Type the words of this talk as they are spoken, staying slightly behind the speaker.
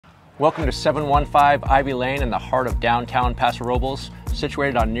Welcome to 715 Ivy Lane in the heart of downtown Paso Robles,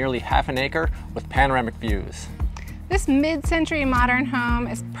 situated on nearly half an acre with panoramic views. This mid-century modern home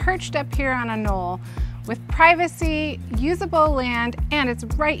is perched up here on a knoll with privacy, usable land, and it's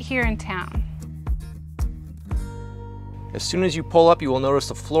right here in town. As soon as you pull up, you will notice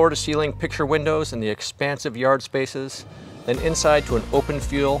the floor-to-ceiling picture windows and the expansive yard spaces, then inside to an open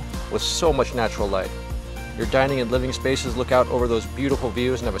field with so much natural light. Your dining and living spaces look out over those beautiful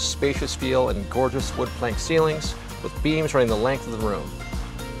views and have a spacious feel and gorgeous wood plank ceilings with beams running the length of the room.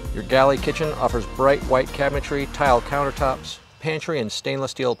 Your galley kitchen offers bright white cabinetry, tile countertops, pantry and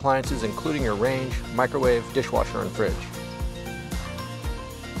stainless steel appliances including your range, microwave, dishwasher and fridge.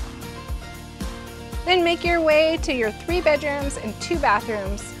 Then make your way to your 3 bedrooms and 2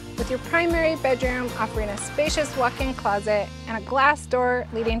 bathrooms, with your primary bedroom offering a spacious walk-in closet and a glass door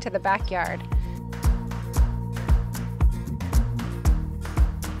leading to the backyard.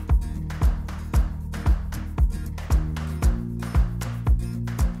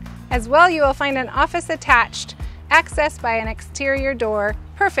 As well, you will find an office attached, accessed by an exterior door,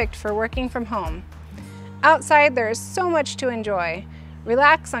 perfect for working from home. Outside, there is so much to enjoy.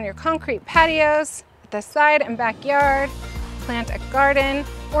 Relax on your concrete patios, at the side and backyard, plant a garden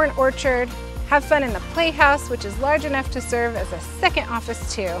or an orchard, have fun in the playhouse, which is large enough to serve as a second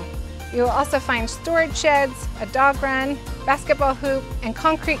office too. You will also find storage sheds, a dog run, basketball hoop, and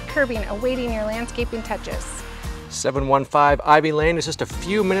concrete curbing awaiting your landscaping touches. 715 Ivy Lane is just a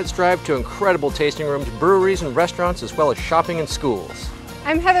few minutes drive to incredible tasting rooms, breweries, and restaurants, as well as shopping and schools.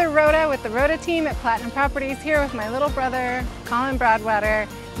 I'm Heather Rhoda with the Rhoda team at Platinum Properties, here with my little brother, Colin Broadwater.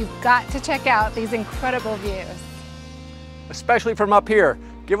 You've got to check out these incredible views. Especially from up here.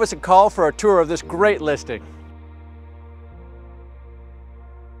 Give us a call for a tour of this great listing.